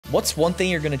What's one thing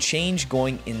you're gonna change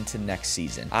going into next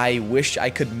season? I wish I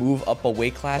could move up a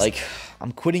weight class. Like,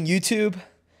 I'm quitting YouTube.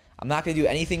 I'm not gonna do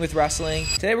anything with wrestling.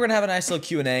 Today we're gonna have a nice little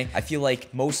Q&A. I feel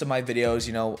like most of my videos,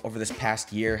 you know, over this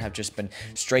past year have just been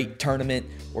straight tournament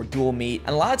or dual meet.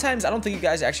 And a lot of times I don't think you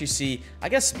guys actually see, I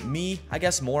guess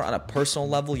more on a personal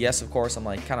level. Yes, of course, I'm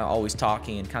like kind of always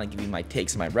talking and kind of giving my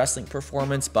takes on my wrestling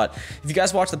performance. But if you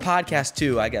guys watch the podcast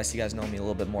too, I guess you guys know me a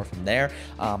little bit more from there.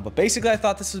 But basically I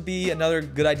thought this would be another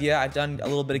good idea. I've done a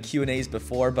little bit of Q&As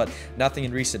before, but nothing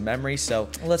in recent memory. So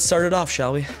let's start it off,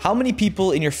 shall we? How many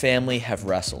people in your family have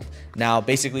wrestled? Now,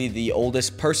 basically the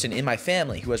oldest person in my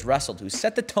family who has wrestled, who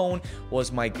set the tone, was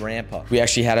my grandpa. We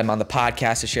actually had him on the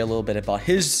podcast to share a little bit about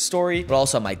his story, but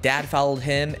also my dad followed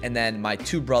him, and then my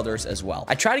two brothers as well.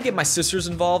 I try to get my sisters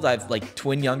involved. I have like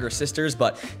twin younger sisters,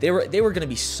 but they were gonna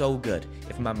be so good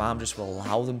if my mom just would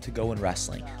allow them to go in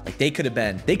wrestling. Like they could have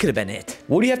been it.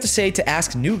 What do you have to say to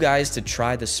ask new guys to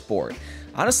try the sport?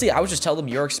 Honestly, I would just tell them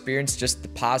your experience, just the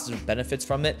positive benefits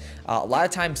from it. A lot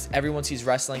of times everyone sees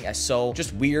wrestling as so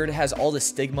just weird, has all the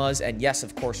stigmas, and yes,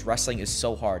 of course, wrestling is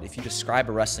so hard. If you describe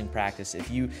a wrestling practice, if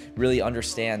you really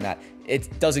understand that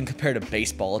it doesn't compare to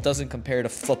baseball, it doesn't compare to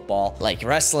football, like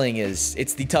wrestling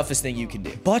it's the toughest thing you can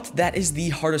do. But that is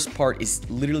the hardest part, is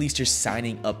literally just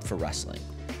signing up for wrestling.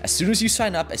 As soon as you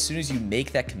sign up, as soon as you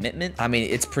make that commitment, I mean,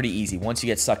 it's pretty easy. Once you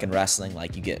get stuck in wrestling,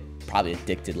 like you get probably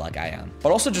addicted like I am.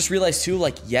 But also just realize too,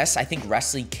 like, yes, I think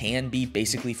wrestling can be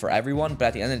basically for everyone, but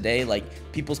at the end of the day, like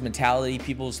people's mentality,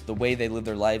 the way they live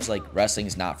their lives, like wrestling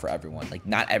is not for everyone. Like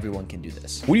not everyone can do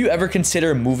this. Would you ever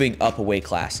consider moving up a weight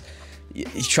class?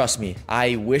 Trust me,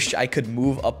 I wish I could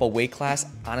move up a weight class.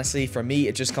 Honestly, for me,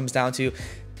 it just comes down to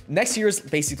next year is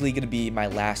basically going to be my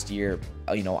last year,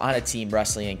 you know, on a team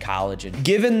wrestling in college. And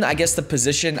given, I guess, the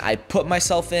position I put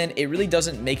myself in, it really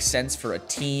doesn't make sense for a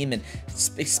team. And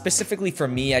specifically for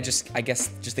me, I guess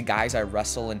just the guys I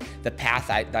wrestle and the path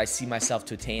I see myself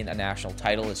to attain a national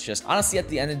title. It's just, honestly, at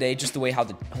the end of the day, just the way how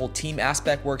the whole team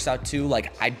aspect works out too.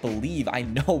 Like, I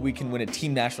know we can win a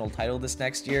team national title this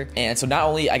next year. And so not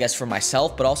only, I guess, for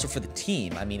myself, but also for the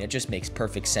team. I mean, it just makes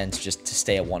perfect sense just to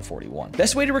stay at 141.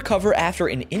 Best way to recover after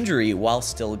an injury while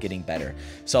still getting better.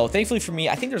 So thankfully for me,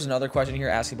 I think there's another question here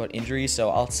asking about injuries, so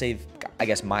I'll save, I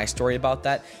guess, my story about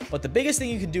that. But the biggest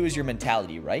thing you can do is your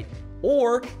mentality, right?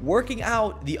 Or working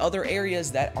out the other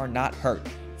areas that are not hurt.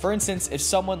 For instance, if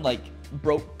someone like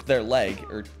broke their leg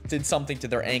or did something to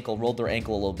their ankle, rolled their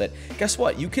ankle a little bit, guess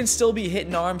what? You can still be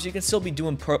hitting arms, you can still be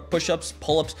doing push-ups,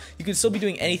 pull-ups, you can still be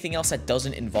doing anything else that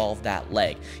doesn't involve that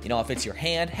leg. You know, if it's your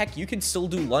hand, heck, you can still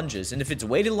do lunges. And if it's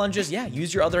weighted lunges, yeah,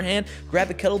 use your other hand, grab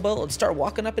the kettlebell and start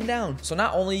walking up and down. So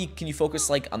not only can you focus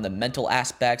like on the mental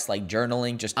aspects, like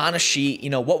journaling, just on a sheet, you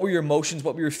know, what were your emotions,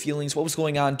 what were your feelings, what was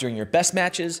going on during your best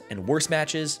matches and worst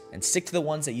matches, and stick to the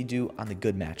ones that you do on the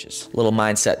good matches. Little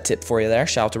mindset tip for you there.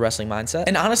 Shout out to Wrestling Mindset.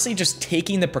 And honestly, just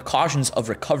taking the precautions of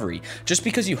recovery. Just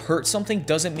because you hurt something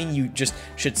doesn't mean you just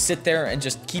should sit there and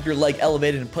just keep your leg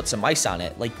elevated and put some ice on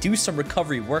it. Like, do some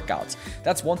recovery workouts.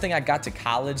 That's one thing I got to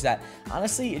college that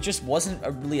honestly, it just wasn't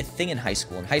really a thing in high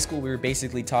school. In high school, we were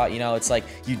basically taught, you know, it's like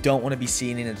you don't want to be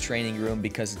seen in a training room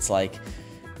because it's like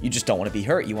you just don't want to be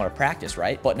hurt. You want to practice,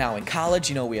 right? But now in college,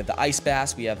 you know, we have the ice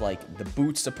baths, we have like the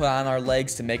boots to put on our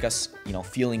legs to make us, you know,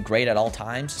 feeling great at all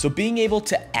times. So being able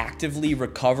to actively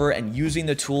recover and using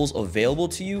the tools available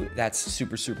to you, that's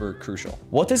super, super crucial.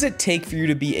 What does it take for you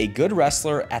to be a good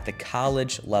wrestler at the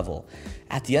college level?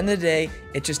 At the end of the day,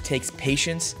 it just takes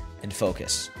patience and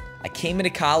focus. I came into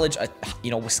college,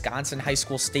 you know, Wisconsin high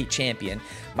school state champion.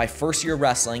 My first year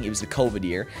wrestling, it was the COVID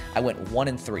year. I went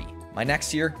 1-3. My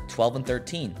next year,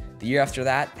 12-13. The year after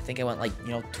that, I think I went like,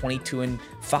 you know,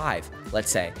 22-5, let's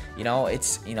say. You know,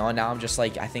 it's, you know, and now I'm just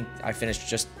like, I think I finished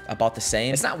just about the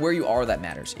same. It's not where you are that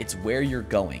matters. It's where you're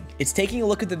going. It's taking a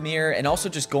look at the mirror and also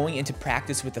just going into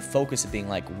practice with the focus of being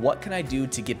like, what can I do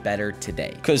to get better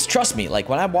today? Because trust me, like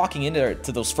when I'm walking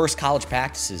into those first college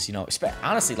practices, you know,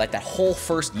 honestly, like that whole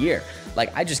first year,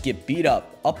 like I just get beat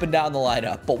up and down the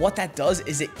lineup. But what that does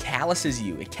is it calluses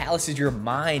you. It calluses your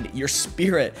mind, your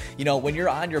spirit. You know, when you're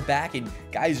on your back and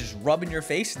guys just rubbing your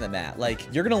face in the mat,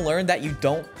 like you're gonna learn that you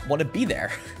don't want to be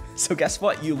there. So guess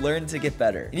what? You learn to get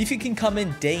better. And if you can come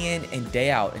in and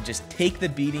day out and just take the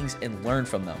beatings and learn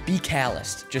from them, be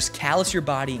calloused. Just callous your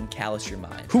body and callous your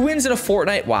mind. Who wins in a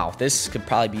Fortnite? Wow, this could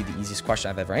probably be the easiest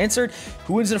question I've ever answered.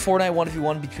 Who wins in a Fortnite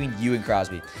 1v1 between you and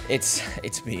Crosby?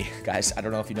 It's me, guys. I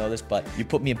don't know if you know this, but you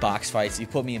put me in box fights, you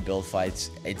put me in build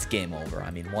fights, it's game over.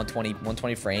 I mean,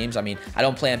 120 frames. I mean, I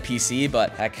don't play on PC,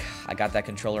 but heck, I got that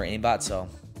controller aimbot, so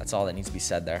That's all that needs to be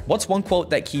said there. What's one quote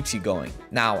that keeps you going?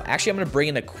 Now, actually, I'm going to bring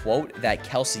in a quote that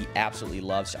Kelsey absolutely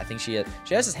loves. I think she has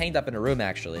this hanged up in her room,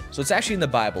 actually. So it's actually in the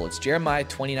Bible. It's Jeremiah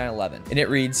 29:11. And it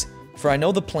reads, "For I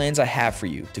know the plans I have for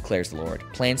you, declares the Lord.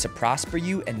 Plans to prosper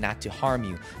you and not to harm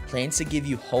you. Plans to give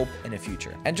you hope and a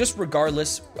future." And just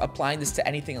regardless, applying this to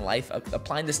anything in life,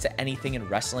 applying this to anything in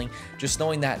wrestling, just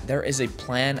knowing that there is a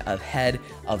plan ahead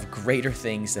of greater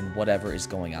things than whatever is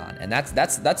going on. And that's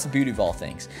the beauty of all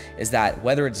things, is that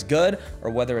whether it's good or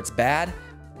whether it's bad,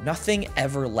 nothing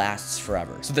ever lasts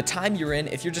forever. So the time you're in,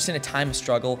 if you're just in a time of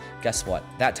struggle, guess what?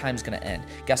 That time's gonna end.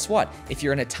 Guess what? If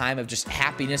you're in a time of just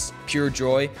happiness, pure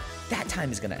joy, that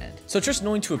time is gonna end. So just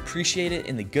knowing to appreciate it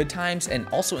in the good times and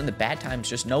also in the bad times,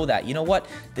 just know that, you know what?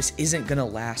 This isn't gonna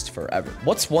last forever.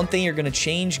 What's one thing you're gonna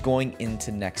change going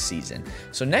into next season?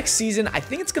 So next season, I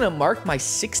think it's gonna mark my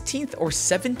 16th or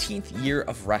 17th year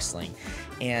of wrestling.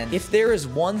 And if there is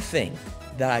one thing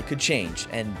that I could change,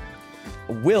 and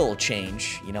will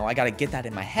change, you know, I got to get that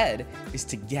in my head, is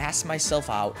to gas myself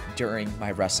out during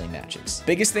my wrestling matches.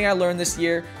 Biggest thing I learned this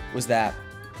year was that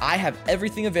I have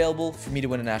everything available for me to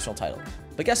win a national title.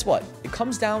 But guess what? It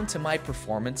comes down to my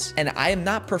performance, and I am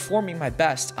not performing my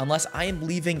best unless I am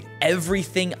leaving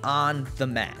everything on the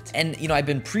mat. And, you know, I've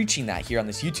been preaching that here on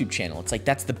this YouTube channel. It's like,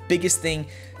 that's the biggest thing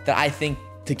that I think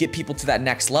to get people to that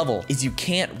next level is you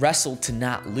can't wrestle to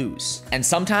not lose. And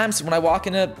sometimes when I walk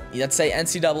into, let's say,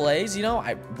 NCAAs, you know,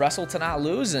 I wrestle to not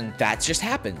lose, and that just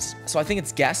happens. So I think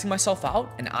it's gassing myself out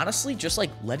and honestly just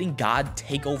like letting God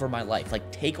take over my life,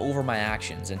 like take over my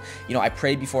actions. And, you know, I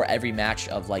prayed before every match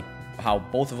of like how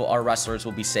both of our wrestlers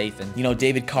will be safe. And, you know,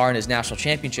 David Carr in his national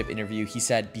championship interview, he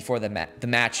said before the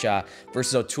match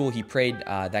versus O'Toole, he prayed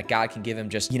that God can give him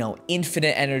just, you know,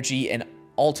 infinite energy and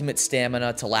ultimate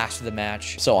stamina to last for the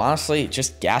match. So honestly,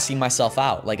 just gassing myself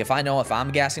out. Like, if I know if I'm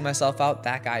gassing myself out,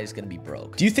 that guy is gonna be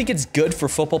broke. Do you think it's good for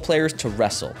football players to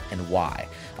wrestle, and why?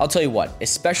 I'll tell you what,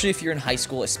 especially if you're in high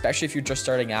school, especially if you're just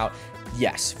starting out,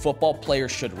 yes, football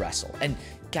players should wrestle. And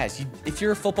guys, if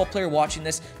you're a football player watching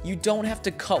this, you don't have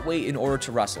to cut weight in order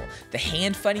to wrestle. The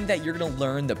hand fighting that you're gonna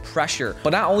learn, the pressure, but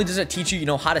not only does it teach you, you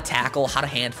know, how to tackle, how to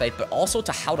hand fight, but also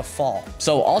to how to fall.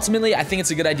 So ultimately, I think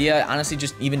it's a good idea. Honestly,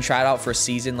 just even try it out for a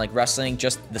season. Like wrestling,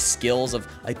 just the skills of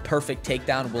a perfect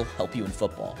takedown will help you in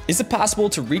football. Is it possible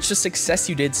to reach the success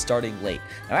you did starting late?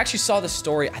 Now, I actually saw this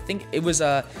story. I think it was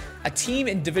a team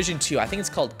in Division II. I think it's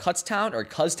called Cuztown or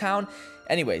Cuztown.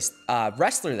 Anyways,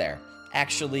 wrestler there.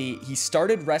 Actually, he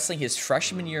started wrestling his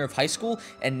freshman year of high school,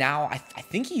 and now I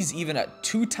think he's even a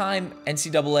two-time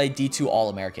NCAA D2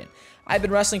 All-American. I've been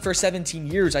wrestling for 17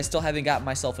 years. I still haven't gotten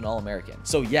myself an All-American.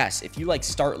 So yes, if you like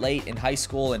start late in high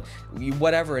school and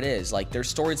whatever it is, like there's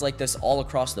stories like this all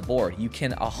across the board. You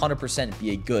can 100%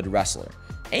 be a good wrestler.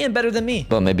 And better than me.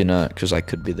 But maybe not, because I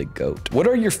could be the GOAT. What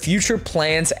are your future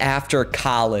plans after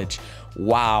college?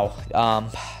 Wow.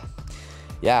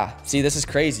 Yeah, see, this is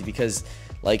crazy because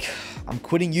like, I'm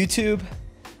quitting YouTube.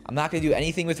 I'm not gonna do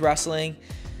anything with wrestling.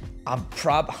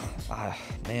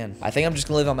 Man, I think I'm just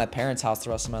gonna live on my parents' house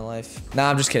the rest of my life. Nah,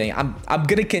 I'm just kidding. I'm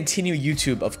gonna continue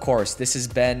YouTube, of course. This has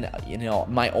been, you know,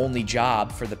 my only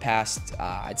job for the past,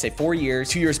 I'd say 4 years.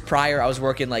 2 years prior, I was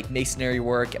working like masonry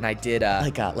work, and I did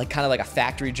kind of like a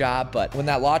factory job. But when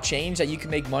that law changed that you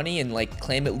can make money and like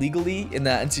claim it legally in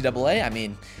the NCAA, I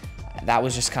mean, that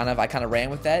was just I kind of ran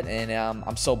with that, and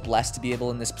I'm so blessed to be able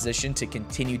in this position to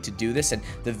continue to do this. And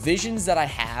the visions that I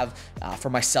have for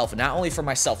myself, and not only for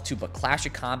myself too, but Clash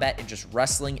of Combat and just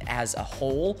wrestling as a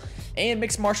whole, and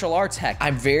mixed martial arts, heck,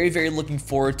 I'm very, very looking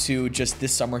forward to just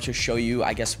this summer to show you,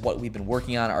 I guess, what we've been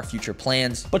working on, our future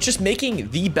plans, but just making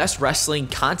the best wrestling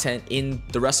content in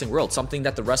the wrestling world, something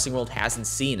that the wrestling world hasn't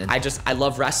seen. And I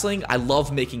love wrestling. I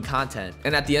love making content.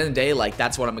 And at the end of the day, like,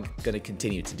 that's what I'm going to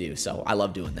continue to do. So I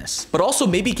love doing this. But also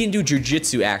maybe can do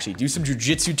jujitsu, actually do some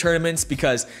jujitsu tournaments,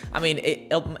 because I mean,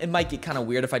 it might get kind of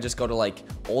weird if I just go to like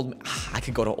I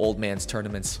could go to old man's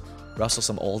tournaments, wrestle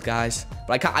some old guys,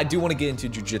 but I do want to get into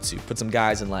jujitsu, put some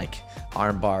guys in like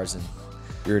arm bars and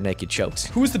rear naked chokes.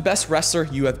 Who is the best wrestler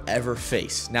you have ever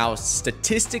faced? Now,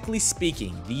 statistically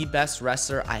speaking, the best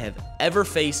wrestler I have ever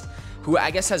faced, who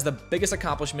I guess has the biggest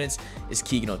accomplishments, is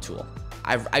Cayden O'Toole.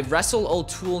 I've wrestled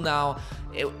O'Toole now.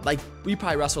 We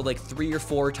probably wrestled like 3 or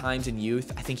 4 times in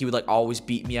youth. I think he would like always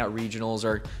beat me at regionals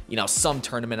or, you know, some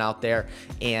tournament out there.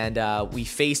 And we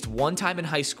faced one time in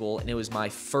high school, and it was my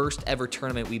first ever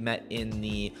tournament. We met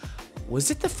in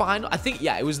was it the final? I think,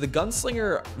 yeah, it was the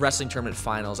Gunslinger Wrestling Tournament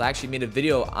Finals. I actually made a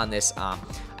video on this. I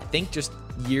think just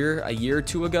a year or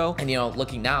two ago. And, you know,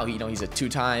 looking now, you know, he's a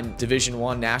 2-time Division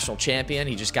I national champion.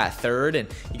 He just got 3rd,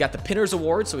 and he got the Pinners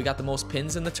Award, so he got the most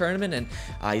pins in the tournament, and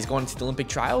he's going to the Olympic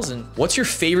trials. And what's your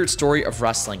favorite story of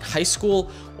wrestling, high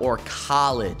school or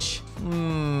college?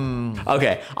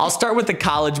 Okay, I'll start with the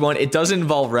college one. It doesn't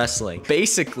involve wrestling.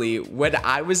 Basically, when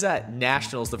I was at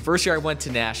nationals, the first year I went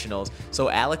to nationals, so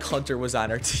Alec Hunter was on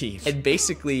our team, and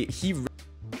basically he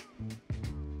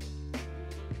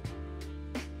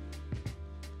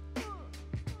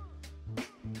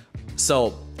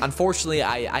So unfortunately,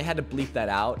 I had to bleep that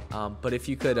out, but if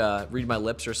you could read my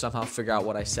lips or somehow figure out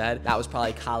what I said, that was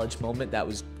probably a college moment that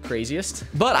was craziest.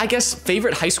 But I guess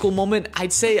favorite high school moment,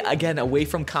 I'd say, again, away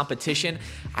from competition,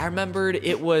 I remembered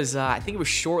it was, I think it was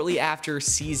shortly after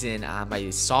season,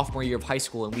 my sophomore year of high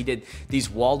school, and we did these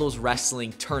Waldo's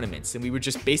wrestling tournaments, and we would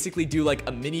just basically do like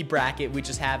a mini bracket we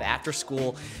just have after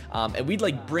school, and we'd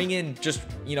like bring in just,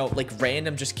 you know, like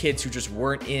random just kids who just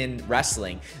weren't in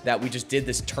wrestling that we just did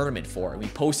this tournament for, and we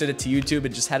posted it to YouTube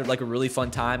and just had like a really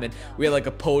fun time, and we had like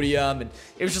a podium, and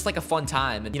it was just like a fun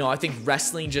time. And you know, I think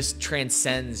wrestling just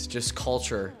transcends just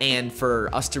culture, and for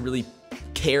us to really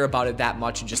care about it that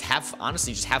much and just have,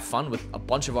 honestly, just have fun with a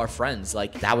bunch of our friends,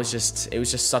 like that was just, it was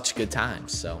just such good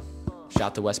times. So shout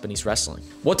out to West Bend East Wrestling.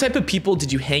 What type of people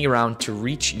did you hang around to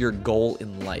reach your goal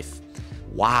in life?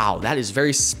 Wow, that is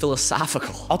very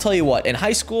philosophical. I'll tell you what, in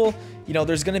high school, you know,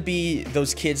 there's gonna be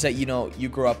those kids that, you know, you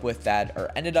grew up with that are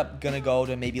ended up gonna go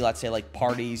to maybe, let's say, like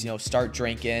parties, you know, start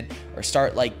drinking or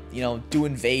start like, you know,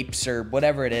 doing vapes or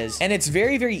whatever it is. And it's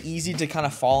very, very easy to kind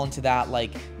of fall into that.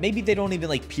 Like maybe they don't even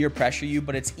like peer pressure you,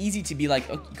 but it's easy to be like,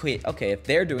 okay, if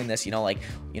they're doing this, you know, like,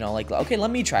 okay,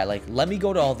 let me try, like, let me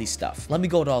go to all these stuff. Let me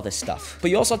go to all this stuff. But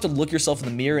you also have to look yourself in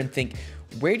the mirror and think,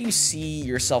 where do you see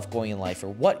yourself going in life, or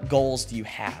what goals do you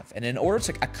have? And in order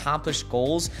to accomplish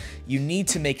goals, you need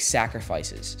to make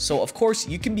sacrifices. So of course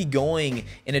you can be going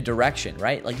in a direction,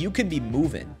 right? Like you can be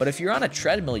moving, but if you're on a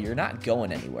treadmill, you're not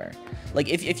going anywhere. Like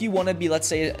if you want to be, let's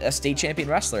say, a state champion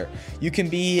wrestler, you can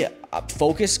be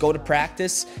focused, go to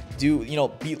practice, do, you know,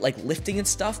 be like lifting and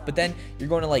stuff, but then you're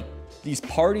going to like these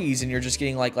parties and you're just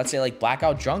getting like, let's say, like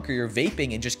blackout drunk, or you're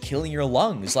vaping and just killing your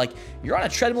lungs. Like you're on a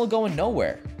treadmill going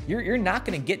nowhere. You're not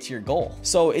gonna get to your goal.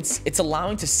 So it's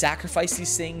allowing to sacrifice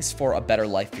these things for a better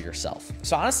life for yourself.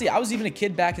 So honestly, I was even a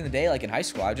kid back in the day, like in high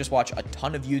school, I just watched a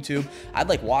ton of YouTube. I'd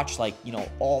like watch like, you know,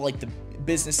 all like the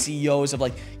business CEOs of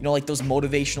like, you know, like those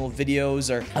motivational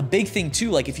videos. Or a big thing too,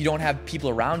 like if you don't have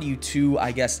people around you to,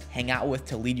 I guess, hang out with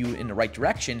to lead you in the right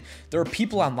direction, there are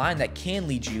people online that can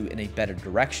lead you in a better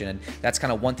direction. And that's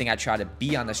kind of one thing I try to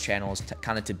be on this channel, is to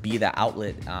kind of to be that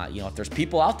outlet. You know, if there's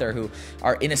people out there who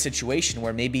are in a situation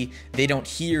where maybe they don't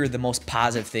hear the most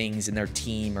positive things in their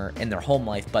team or in their home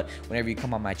life, but whenever you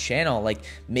come on my channel, like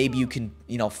maybe you can,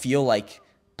 you know, feel like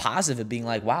positive of being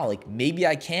like, wow, like maybe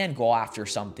I can go after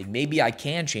something, maybe I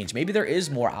can change, maybe there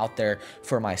is more out there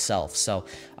for myself. So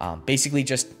basically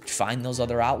just find those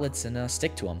other outlets and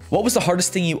stick to them. What was the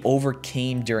hardest thing you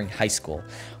overcame during high school?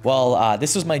 Well,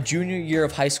 this was my junior year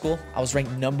of high school. I was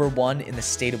ranked #1 in the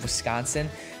state of Wisconsin.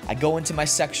 I go into my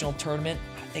sectional tournament.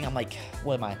 I think I'm like,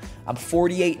 what am I? I'm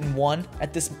 48-1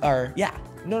 at this, or yeah,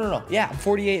 no. Yeah, I'm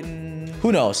 48 and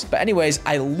who knows? But anyways,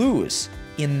 I lose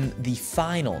in the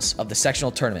finals of the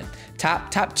sectional tournament.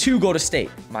 Top 2 go to state,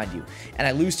 mind you. And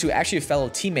I lose to actually a fellow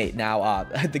teammate now,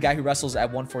 the guy who wrestles at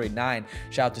 149.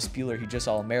 Shout out to Spieler, he just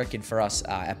All-American for us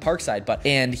at Parkside.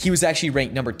 And he was actually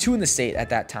ranked #2 in the state at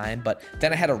that time. But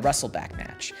then I had a wrestle-back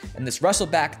match. And this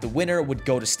wrestle-back, the winner would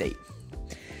go to state.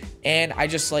 And I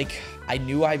just like, I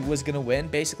knew I was gonna win,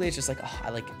 basically. It's just like,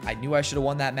 oh, I knew I should have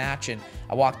won that match. And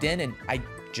I walked in and I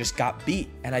just got beat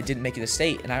and I didn't make it to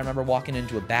state. And I remember walking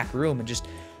into a back room and just,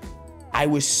 I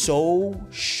was so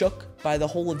shook by the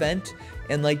whole event.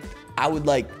 And like, I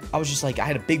was just like, I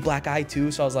had a big black eye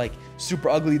too. So I was like super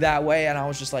ugly that way. And I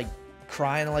was just like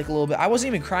crying like a little bit. I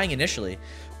wasn't even crying initially,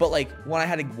 but like when I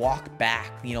had to walk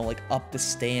back, you know, like up the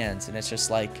stands, and it's just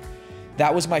like,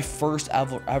 that was my first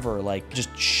ever like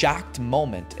just shocked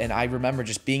moment. And I remember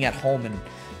just being at home and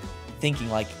thinking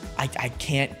like, I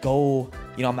can't go,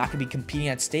 you know, I'm not gonna be competing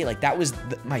at state. Like that was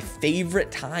my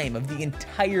favorite time of the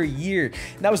entire year.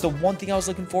 And that was the one thing I was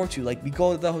looking forward to. Like we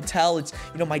go to the hotel, it's,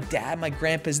 you know, my dad, my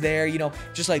grandpa's there, you know,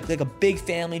 just like a big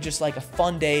family, just like a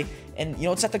fun day. And you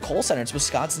know, it's at the Kohl Center, it's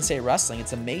Wisconsin State Wrestling,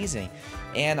 it's amazing.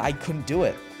 And I couldn't do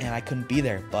it and I couldn't be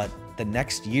there. But the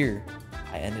next year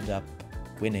I ended up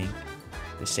winning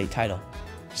the state title.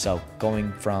 So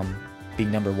going from being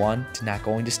 #1 to not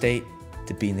going to state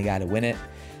to being the guy to win it,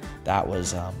 that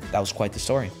was quite the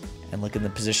story. And look at the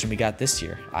position we got this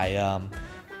year. I'm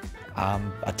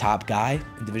a top guy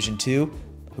in Division II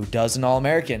who does an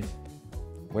All-American.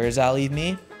 Where does that leave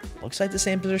me? Looks like the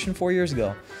same position 4 years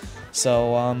ago.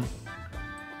 So,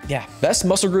 yeah. Best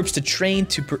muscle groups to train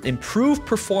to improve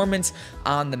performance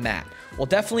on the mat. Well,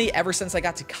 definitely ever since I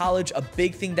got to college, a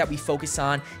big thing that we focus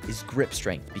on is grip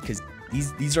strength, because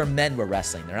these are men we're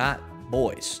wrestling. They're not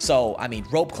boys. So, I mean,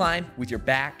 rope climb with your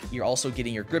back, you're also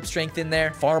getting your grip strength in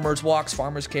there. Farmers walks,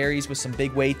 farmers carries with some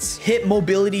big weights. Hip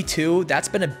mobility too. That's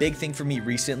been a big thing for me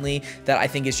recently that I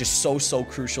think is just so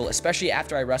crucial, especially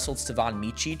after I wrestled Stevan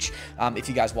Micic. If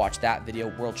you guys watched that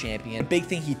video, world champion. The big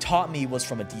thing he taught me was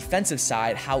from a defensive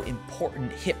side, how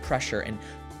important hip pressure and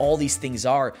all these things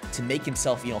are to make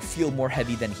himself, you know, feel more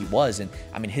heavy than he was. And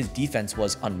I mean, his defense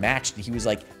was unmatched. He was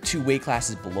like 2 weight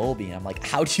classes below me. I'm like,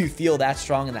 how do you feel that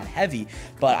strong and that heavy?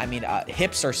 But I mean,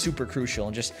 hips are super crucial,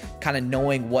 and just kind of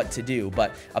knowing what to do.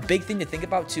 But a big thing to think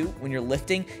about too when you're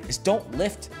lifting is don't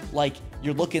lift like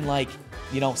you're looking like,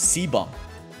 you know, C-bum.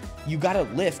 You gotta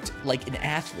lift like an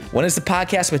athlete. When is the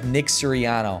podcast with Nick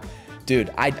Suriano?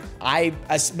 Dude,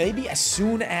 maybe as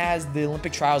soon as the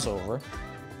Olympic trials are over,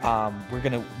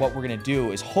 what we're gonna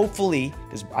do is hopefully,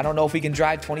 because I don't know if we can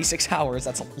drive 26 hours,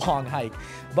 that's a long hike,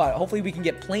 but hopefully we can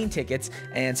get plane tickets.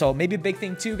 And so maybe a big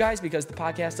thing too, guys, because the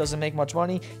podcast doesn't make much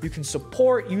money, you can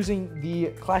support using the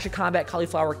Clash of Combat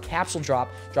Cauliflower capsule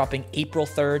dropping April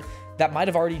 3rd. That might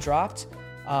have already dropped.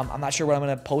 I'm not sure when I'm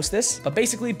going to post this, but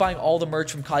basically buying all the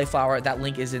merch from Cauliflower, that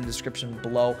link is in the description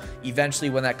below. Eventually,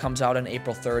 when that comes out on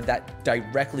April 3rd, that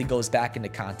directly goes back into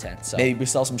content. So maybe we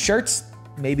sell some shirts.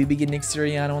 Maybe we get Nick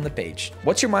Suriano on the page.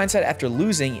 What's your mindset after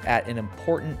losing at an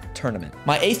important tournament?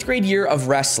 My 8th grade year of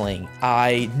wrestling,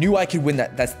 I knew I could win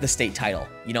that's the state title.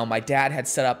 You know, my dad had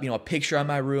set up, you know, a picture on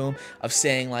my room of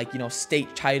saying like, you know,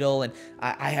 state title. And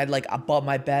I had like above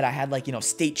my bed, I had like, you know,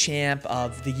 state champ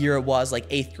of the year it was, like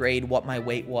 8th grade, what my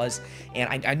weight was.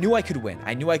 And I knew I could win.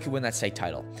 I knew I could win that state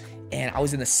title. And I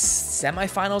was in the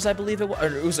semifinals, I believe it was,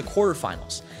 or it was the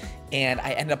quarterfinals. And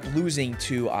I ended up losing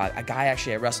to a guy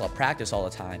actually I wrestle at practice all the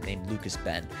time named Lucas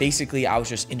Ben. Basically, I was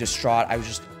just in distraught. I was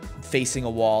just facing a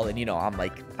wall, and you know, I'm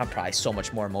probably so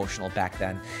much more emotional back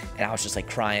then. And I was just like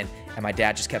crying, and my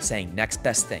dad just kept saying, next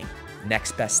best thing,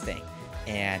 next best thing.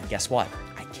 And guess what?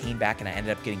 I came back and I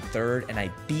ended up getting 3rd, and I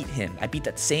beat him. I beat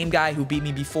that same guy who beat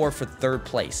me before for 3rd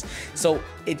place. So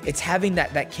it's having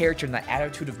that character and that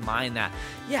attitude of mind that,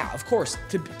 yeah, of course,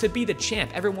 to be the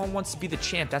champ. Everyone wants to be the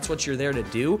champ. That's what you're there to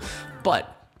do.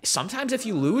 But sometimes if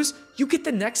you lose, you get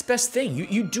the next best thing.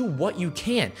 You do what you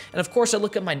can. And of course, I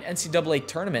look at my NCAA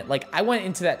tournament. Like, I went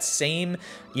into that same,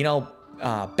 you know,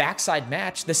 backside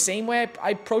match the same way I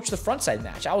approached the frontside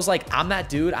match. I was like, I'm that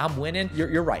dude, I'm winning.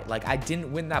 You're right. Like, I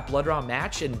didn't win that blood round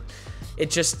match, and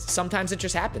sometimes it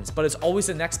just happens, but it's always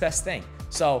the next best thing.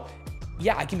 So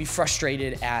yeah, I can be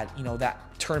frustrated at, you know,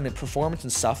 that tournament performance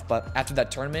and stuff, but after that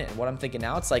tournament and what I'm thinking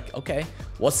now, it's like, okay,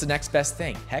 what's the next best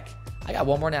thing? Heck, I got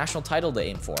one more national title to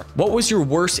aim for. What was your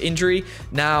worst injury?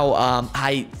 Now,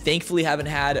 I thankfully haven't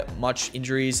had much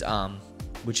injuries,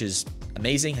 which is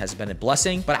amazing, has been a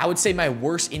blessing. But I would say my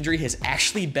worst injury has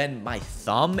actually been my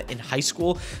thumb in high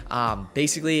school.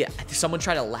 Basically, someone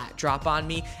tried a lat drop on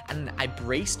me and I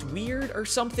braced weird or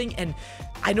something. And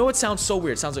I know it sounds so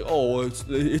weird. It sounds like, oh,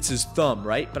 it's his thumb,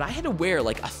 right? But I had to wear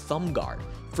like a thumb guard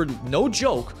for no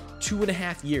joke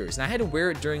 2.5 years. And I had to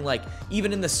wear it during like,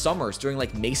 even in the summers, during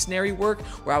like masonry work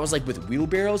where I was like with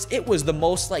wheelbarrows. It was the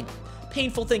most like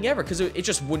painful thing ever because it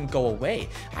just wouldn't go away.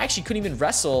 I actually couldn't even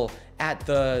wrestle at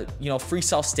the, you know, Free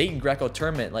South State and Greco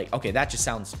tournament. Like, okay, that just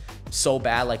sounds so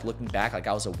bad, like looking back, like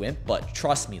I was a wimp, but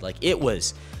trust me, like it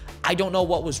was, I don't know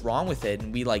what was wrong with it.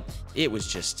 And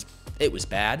it was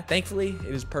bad. Thankfully,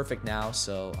 it was perfect now.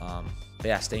 So, but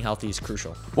yeah, staying healthy is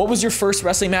crucial. What was your first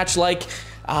wrestling match like?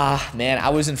 Man, I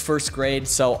was in 1st grade.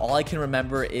 So all I can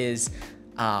remember is,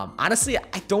 honestly,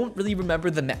 I don't really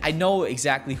remember I know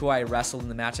exactly who I wrestled in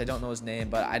the match. I don't know his name,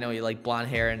 but I know he like blonde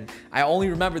hair, and I only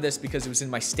remember this because it was in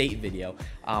my state video.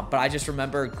 But I just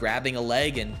remember grabbing a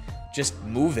leg and just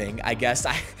moving, I guess.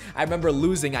 I remember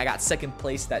losing. I got 2nd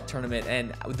place that tournament,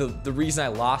 and the reason I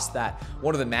lost that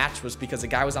one of the match was because the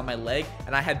guy was on my leg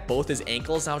and I had both his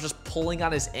ankles, and I was just pulling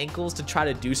on his ankles to try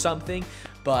to do something.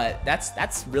 But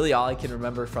that's really all I can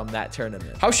remember from that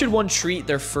tournament. How should one treat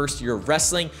their first year of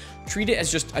wrestling? Treat it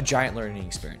as just a giant learning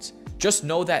experience. Just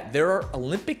know that there are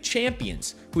Olympic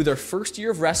champions who their first year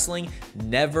of wrestling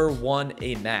never won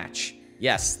a match.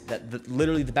 Yes,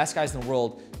 literally the best guys in the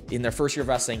world in their first year of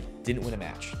wrestling didn't win a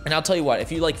match. And I'll tell you what,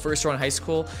 if you like first year in high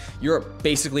school, you're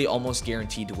basically almost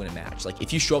guaranteed to win a match. Like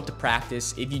if you show up to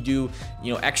practice, if you do,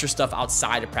 you know, extra stuff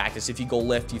outside of practice, if you go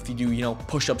lift, if you do, you know,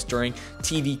 push-ups during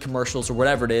TV commercials or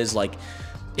whatever it is, like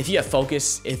if you have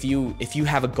focus, if you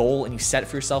have a goal and you set it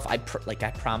for yourself, I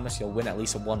promise you'll win at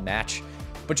least one match.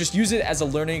 but just use it as a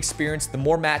learning experience. The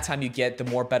more mat time you get, the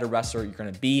more better wrestler you're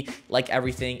gonna be. Like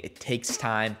everything, it takes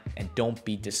time, and don't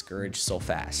be discouraged so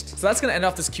fast. So that's gonna end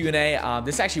off this Q&A.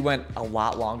 This actually went a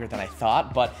lot longer than I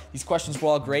thought, but these questions were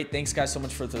all great. Thanks guys so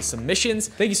much for the submissions.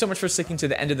 Thank you so much for sticking to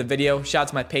the end of the video. Shout out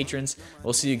to my patrons.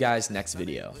 We'll see you guys next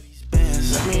video.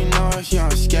 Let me know if you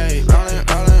on skate, rolling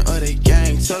with a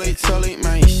gang, totally,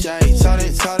 man, you shake, totally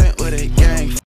with a gang.